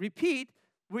repeat,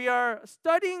 we are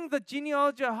studying the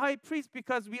genealogy of high priest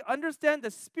because we understand the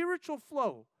spiritual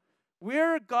flow,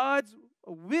 where God's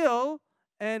will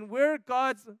and where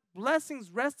God's blessings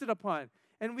rested upon.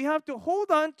 And we have to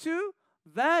hold on to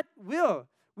that will.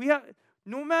 We have,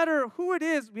 no matter who it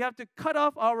is, we have to cut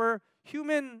off our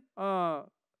human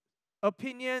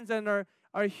opinions and our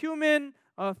human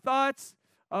thoughts,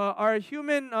 our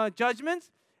human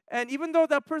judgments. And even though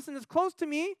that person is close to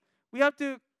me, we have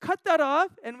to cut that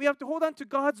off, and we have to hold on to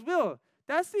God's will.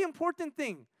 That's the important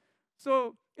thing.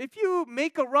 So if you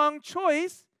make a wrong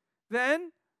choice,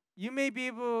 then you might be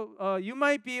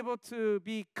able to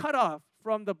be cut off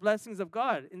from the blessings of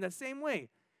God in the same way,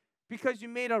 because you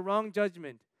made a wrong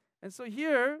judgment. And so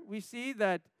here we see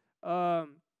that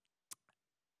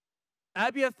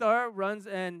Abiathar runs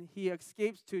and he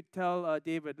escapes to tell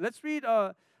David. Let's read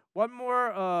one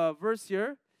more verse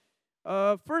here.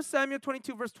 1 Samuel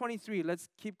 22, verse 23. Let's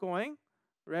keep going.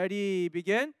 Ready,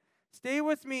 begin. Stay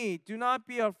with me. Do not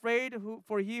be afraid,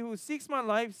 for he who seeks my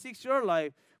life seeks your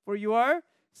life, for you are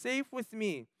safe with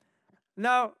me.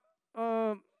 Now,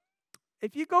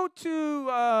 if you go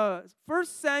to 1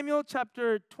 Samuel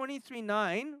chapter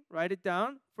 23:9, write it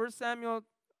down. 1 Samuel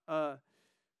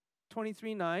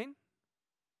 23:9.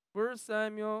 1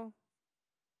 Samuel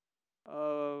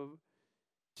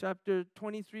chapter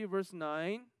 23, verse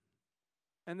 9.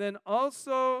 And then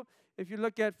also, if you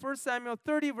look at 1 Samuel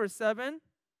 30, verse 7,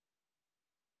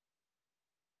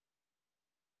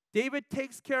 David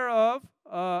takes care of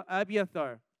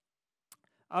Abiathar.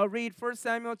 I'll read 1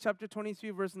 Samuel chapter 23,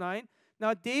 verse 9.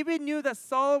 Now David knew that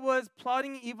Saul was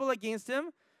plotting evil against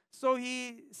him, so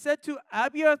he said to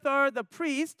Abiathar the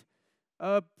priest,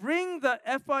 bring the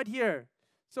ephod here.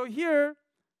 So here,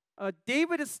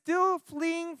 David is still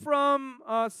fleeing from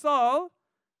Saul.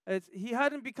 He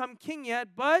hadn't become king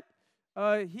yet, but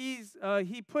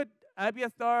he put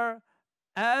Abiathar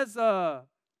as a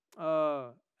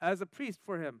priest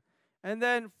for him. And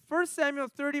then 1 Samuel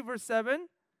 30, verse 7,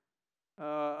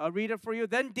 I'll read it for you.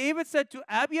 Then David said to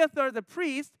Abiathar the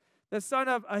priest, the son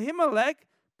of Ahimelech,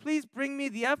 please bring me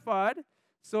the ephod.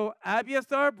 So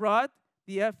Abiathar brought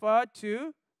the ephod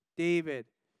to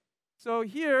David. So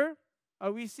here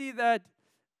we see that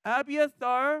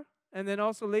Abiathar and then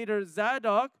also later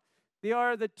Zadok, they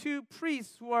are the 2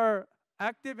 priests who are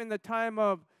active in the time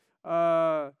of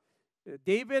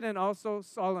David and also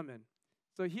Solomon.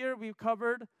 So here we've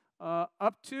covered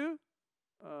up to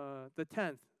the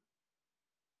 10th.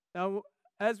 Now,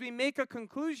 as we make a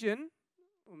conclusion,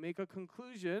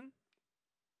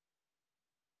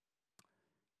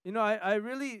 I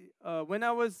really, when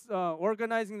I was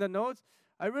organizing the notes,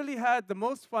 I really had the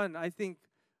most fun, I think,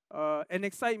 and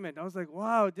excitement. I was like,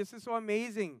 wow, this is so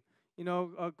amazing.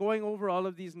 Going over all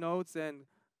of these notes and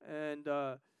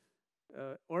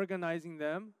organizing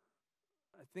them.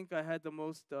 I think I had the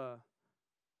most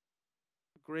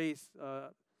grace.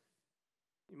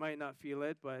 You might not feel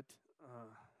it, but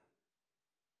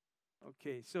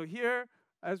okay. So here,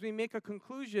 as we make a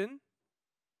conclusion,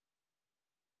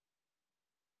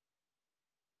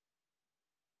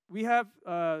 we have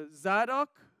Zadok,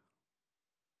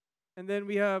 and then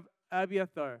we have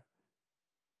Abiathar.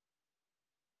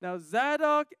 Now,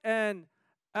 Zadok and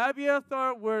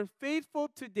Abiathar were faithful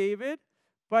to David,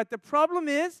 but the problem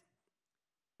is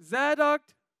Zadok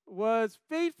was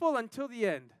faithful until the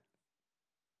end.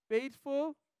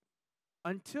 Faithful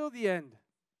until the end.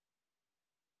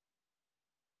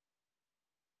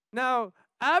 Now,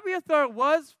 Abiathar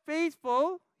was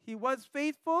faithful. He was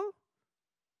faithful.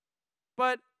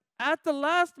 But at the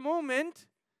last moment,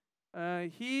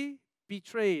 he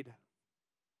betrayed.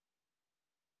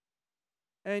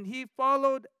 And he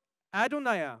followed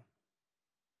Adoniah.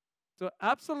 So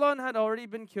Absalom had already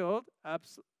been killed.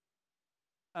 Absalom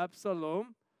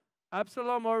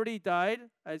already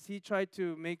died as he tried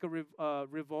to make a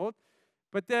revolt.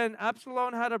 But then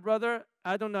Absalom had a brother,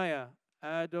 Adoniah.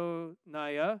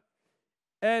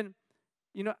 And,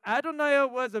 Adoniah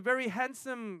was a very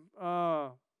handsome,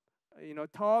 tall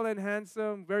and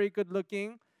handsome, very good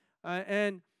looking.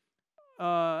 And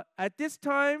at this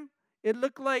time, it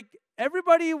looked like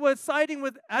everybody was siding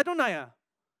with Adoniah.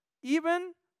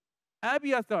 Even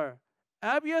Abiathar.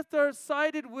 Abiathar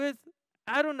sided with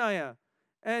Adoniah.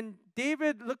 And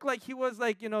David looked like he was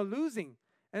losing.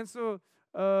 And so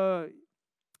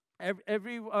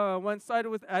everyone sided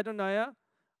with Adoniah.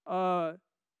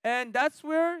 And that's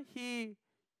where he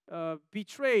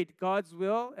betrayed God's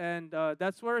will. And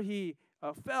that's where he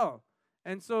fell.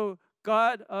 And so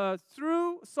God,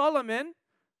 through Solomon,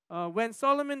 when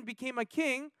Solomon became a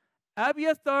king,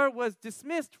 Abiathar was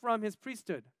dismissed from his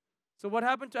priesthood. So what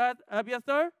happened to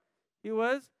Abiathar? He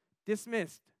was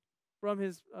dismissed from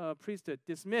his priesthood.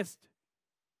 Dismissed.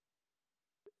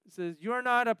 It says, you're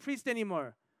not a priest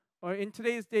anymore. Or in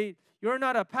today's day, you're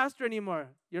not a pastor anymore.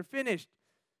 You're finished.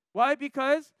 Why?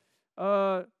 Because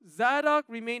Zadok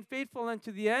remained faithful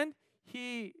unto the end.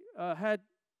 He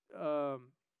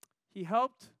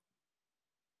helped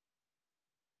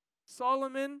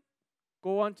Solomon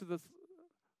go to the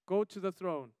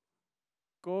throne.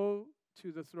 Go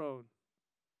to the throne.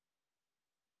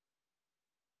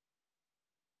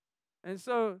 And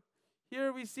so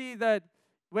here we see that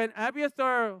when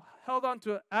Abiathar held on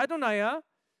to Adoniah,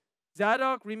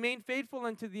 Zadok remained faithful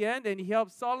unto the end, and he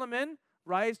helped Solomon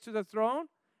rise to the throne.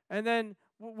 And then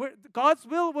God's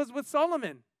will was with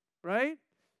Solomon, right?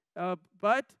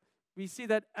 But we see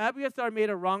that Abiathar made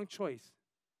a wrong choice.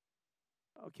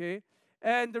 Okay?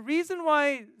 And the reason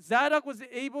why Zadok was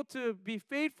able to be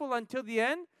faithful until the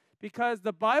end, because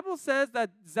the Bible says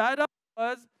that Zadok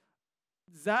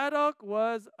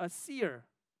was a seer.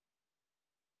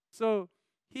 So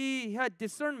he had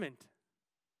discernment.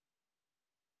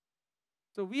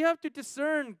 So we have to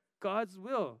discern God's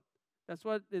will. That's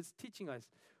what it's teaching us.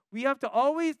 We have to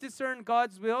always discern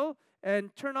God's will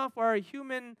and turn off our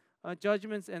human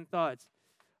judgments and thoughts.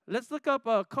 Let's look up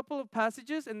a couple of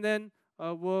passages, and then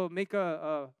we'll make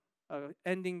a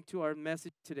ending to our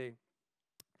message today.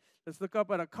 Let's look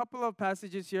up at a couple of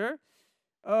passages here.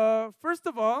 First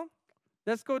of all,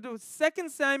 let's go to 2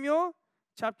 Samuel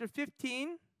chapter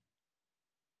 15,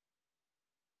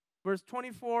 verse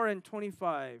 24 and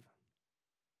 25.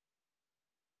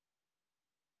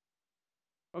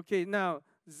 Okay, now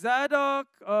Zadok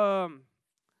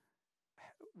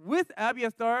with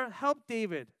Abiathar helped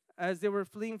David as they were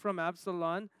fleeing from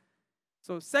Absalom.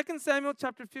 So 2 Samuel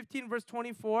chapter 15, verse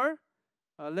 24.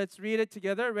 Let's read it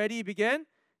together. Ready, begin.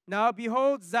 Now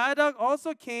behold, Zadok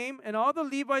also came, and all the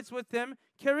Levites with him,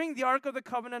 carrying the ark of the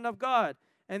covenant of God.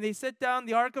 And they set down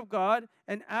the ark of God,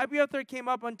 and Abiathar came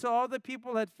up until all the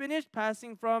people had finished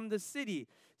passing from the city.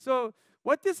 So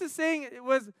what this is saying, it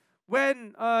was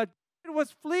when David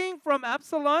was fleeing from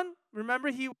Absalom.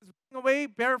 Remember, he was running away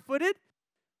barefooted.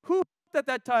 Who helped at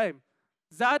that time?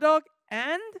 Zadok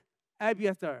and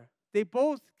Abiathar.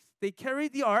 They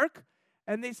carried the ark,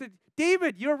 and they said,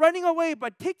 David, you're running away,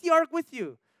 but take the ark with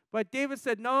you. But David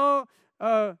said, no,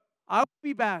 I'll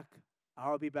be back.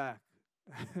 I'll be back.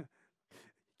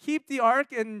 Keep the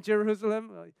ark in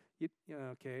Jerusalem.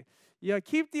 Okay. Yeah,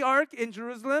 keep the ark in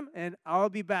Jerusalem, and I'll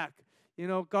be back.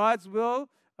 God's will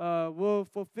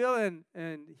fulfill, and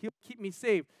he'll keep me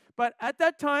safe. But at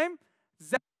that time,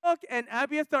 Zadok and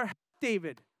Abiathar helped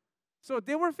David. So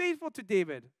they were faithful to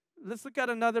David. Let's look at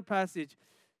another passage.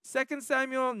 2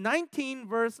 Samuel 19,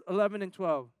 verse 11 and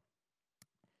 12.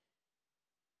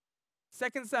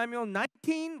 2 Samuel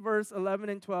 19, verse 11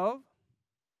 and 12.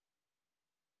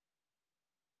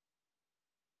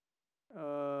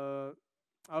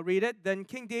 I'll read it. Then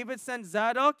King David sent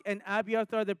Zadok and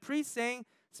Abiathar the priest, saying,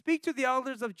 speak to the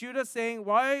elders of Judah, saying,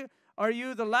 why are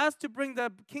you the last to bring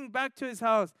the king back to his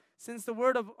house, since the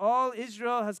word of all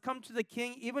Israel has come to the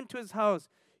king, even to his house?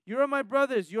 You are my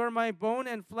brothers, you are my bone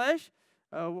and flesh.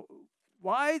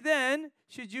 Why then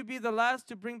should you be the last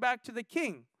to bring back to the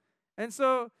king? And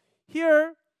so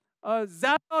here,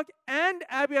 Zadok and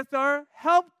Abiathar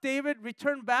helped David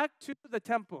return back to the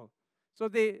temple. So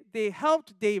they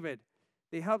helped David.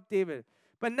 They helped David.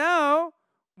 But now,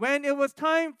 when it was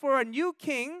time for a new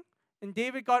king, and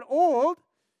David got old,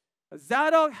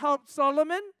 Zadok helped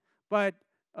Solomon, but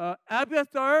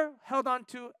Abiathar held on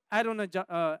to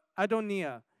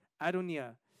Adoniah.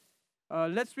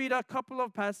 Let's read a couple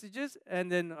of passages,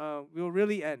 and then we'll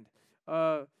really end.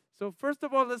 So first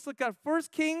of all, let's look at 1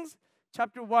 Kings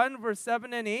chapter 1, verse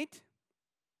 7 and 8.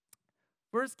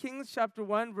 1 Kings chapter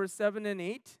 1, verse 7 and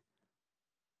 8.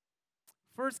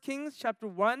 1 Kings chapter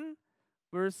 1,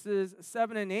 verses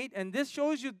 7 and 8. And this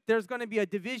shows you there's going to be a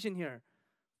division here.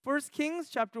 1 Kings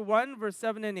chapter 1, verse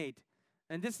 7 and 8.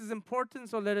 And this is important,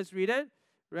 so let us read it.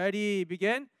 Ready,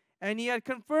 begin. And he had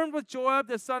confirmed with Joab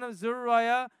the son of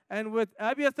Zeruiah and with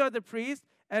Abiathar the priest,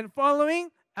 and following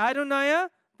Adoniah,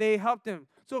 they helped him.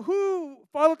 So who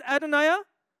followed Adoniah?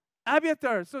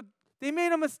 Abiathar. So they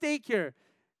made a mistake here.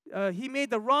 He made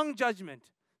the wrong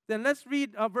judgment. Then let's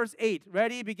read verse 8.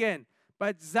 Ready, begin.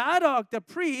 But Zadok the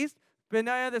priest,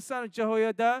 Benaiah the son of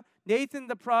Jehoiada, Nathan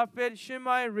the prophet,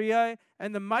 Shimei, Rei,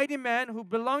 and the mighty man who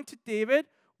belonged to David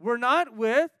were not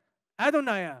with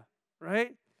Adoniah,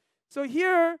 right? So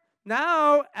here,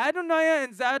 now Adoniah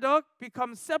and Zadok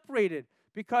become separated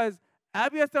because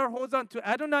Abiathar holds on to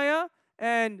Adoniah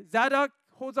and Zadok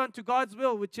holds on to God's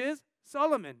will, which is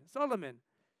Solomon.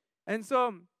 And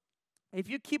so, if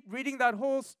you keep reading that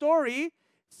whole story,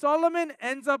 Solomon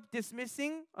ends up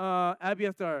dismissing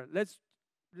Abiathar. Let's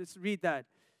read that.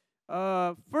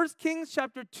 1 Kings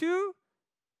chapter 2,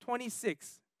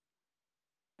 26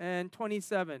 and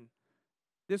 27.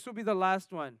 This will be the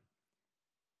last one.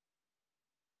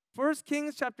 1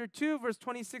 Kings chapter 2, verse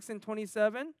 26 and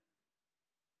 27.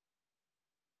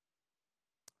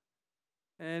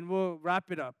 And we'll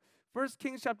wrap it up. 1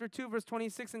 Kings chapter 2, verse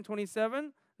 26 and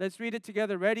 27. Let's read it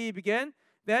together. Ready, begin.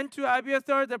 Then to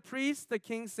Abiathar the priest, the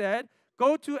king said,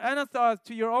 Go to Anathoth,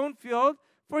 to your own field,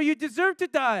 for you deserve to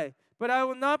die. But I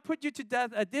will not put you to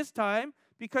death at this time,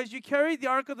 because you carried the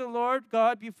ark of the Lord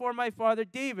God before my father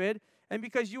David, and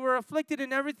because you were afflicted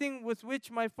in everything with which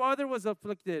my father was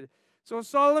afflicted. So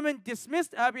Solomon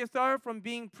dismissed Abiathar from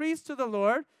being priest to the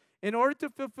Lord in order to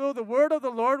fulfill the word of the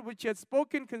Lord which he had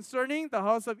spoken concerning the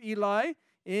house of Eli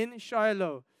in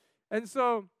Shiloh. And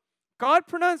so God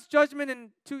pronounced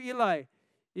judgment to Eli.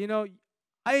 You know,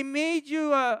 I made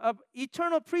you a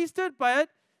eternal priesthood, but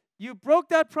you broke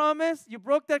that promise, you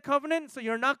broke that covenant, so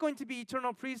you're not going to be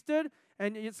eternal priesthood,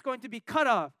 and it's going to be cut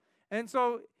off. And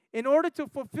so in order to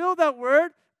fulfill that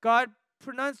word, God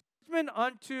pronounced judgment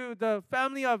onto the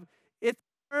family of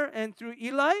Ithamar and through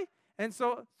Eli. And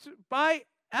so by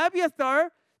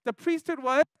Abiathar, the priesthood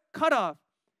was cut off.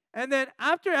 And then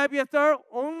after Abiathar,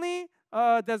 only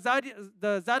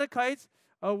the Zadokites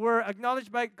were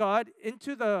acknowledged by God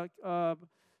into the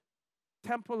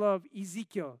temple of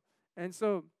Ezekiel. And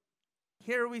so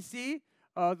here we see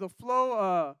the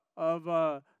flow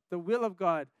of the will of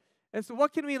God. And so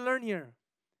what can we learn here?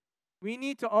 We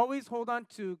need to always hold on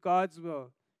to God's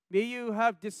will. May you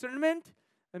have discernment,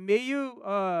 and may you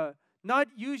not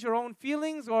use your own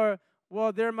feelings or,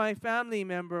 well, they're my family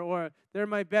member or they're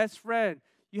my best friend.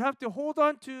 You have to hold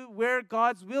on to where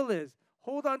God's will is.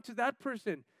 Hold on to that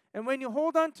person. And when you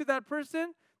hold on to that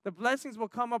person, the blessings will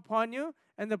come upon you,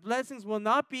 and the blessings will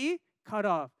not be cut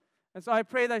off. And so I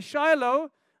pray that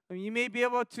Shiloh, you may be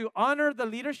able to honor the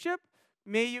leadership.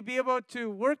 May you be able to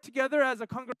work together as a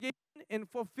congregation in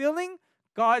fulfilling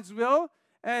God's will.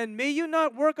 And may you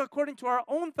not work according to our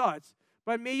own thoughts,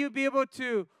 but may you be able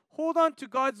to hold on to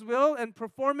God's will and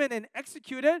perform it and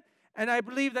execute it. And I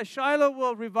believe that Shiloh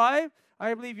will revive.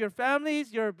 I believe your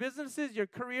families, your businesses, your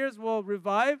careers will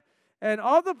revive. And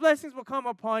all the blessings will come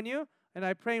upon you. And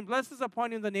I pray and blessings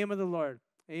upon you in the name of the Lord.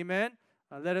 Amen.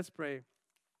 Let us pray.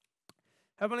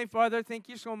 Heavenly Father, thank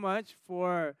you so much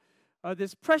for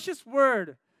this precious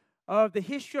word of the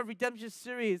History of Redemption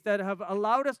series that have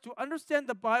allowed us to understand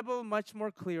the Bible much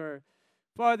more clearer.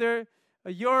 Father,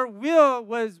 your will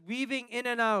was weaving in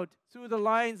and out through the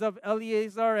lines of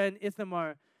Eleazar and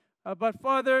Ithamar. But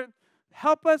Father,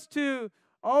 help us to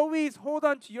always hold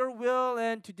on to your will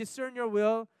and to discern your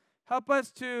will. Help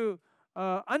us to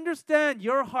understand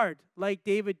your heart like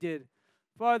David did.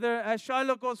 Father, as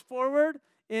Shiloh goes forward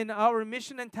in our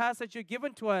mission and tasks that you've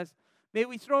given to us, may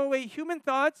we throw away human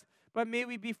thoughts, but may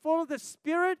we be full of the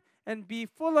Spirit and be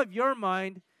full of your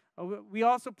mind. We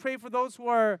also pray for those who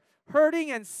are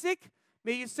hurting and sick.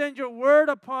 May you send your word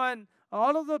upon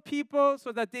all of the people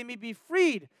so that they may be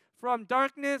freed from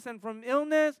darkness and from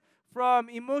illness, from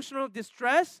emotional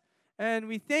distress. And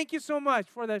we thank you so much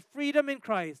for that freedom in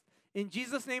Christ. In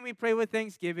Jesus' name we pray with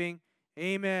thanksgiving.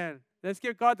 Amen. Let's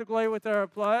give God the glory with our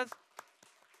applause.